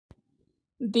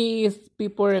This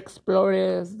paper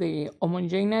explores the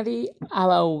homogeneity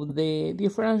about the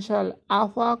differential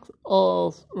effects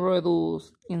of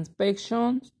reduced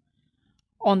inspections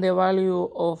on the value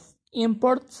of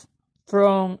imports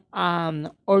from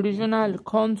an original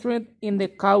country in the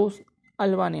case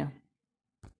Albania,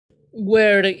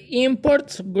 where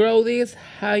imports growth is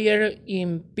higher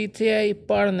in PTA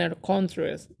partner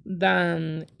countries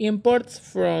than imports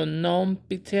from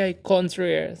non-PTA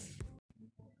countries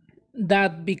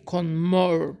that become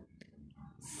more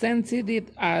sensitive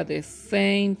at the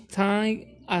same time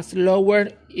as lower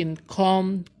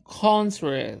income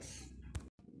countries.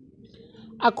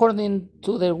 According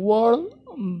to the World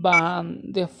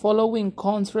Bank, the following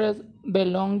countries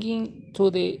belonging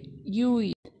to the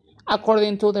UE.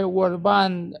 According to the World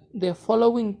Bank, the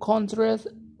following countries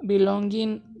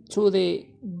belonging to the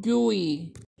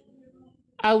UE: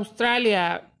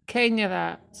 Australia,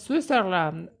 Canada,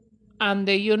 Switzerland, and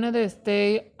the United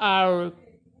States are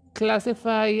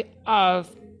classified as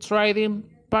trading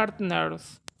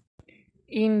partners.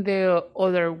 In the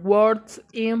other words,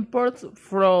 imports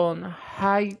from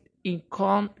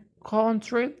high-income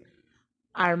countries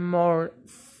are more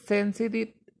sensitive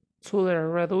to the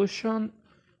reduction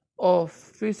of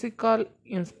physical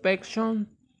inspection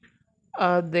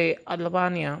at the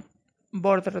Albania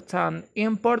border than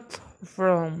imports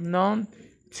from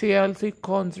non-TLC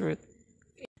countries.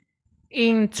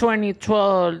 In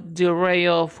 2012, the rate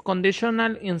of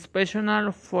conditional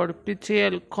inspection for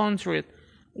PTL countries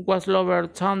was lower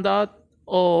than that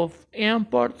of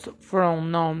imports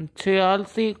from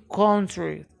non-TLC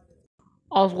countries,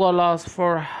 as well as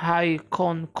for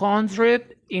high-income countries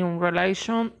in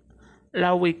relation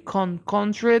low-income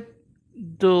countries,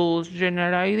 thus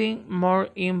generating more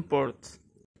imports.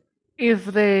 If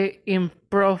the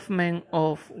improvement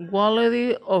of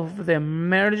quality of the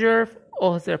merger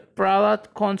of the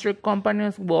product country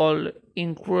companies will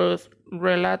increase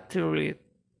relatively,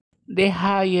 the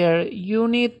higher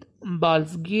unit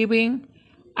values giving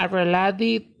a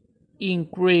relative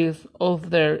increase of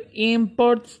their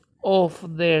imports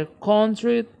of their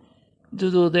country due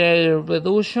to the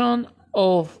reduction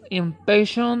of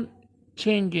inspection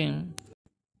changing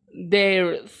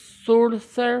their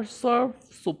sources of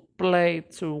supply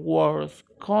towards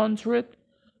countries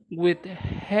with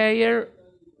higher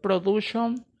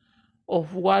production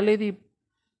of quality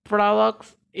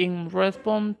products in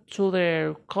response to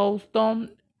their custom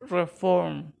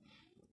reform.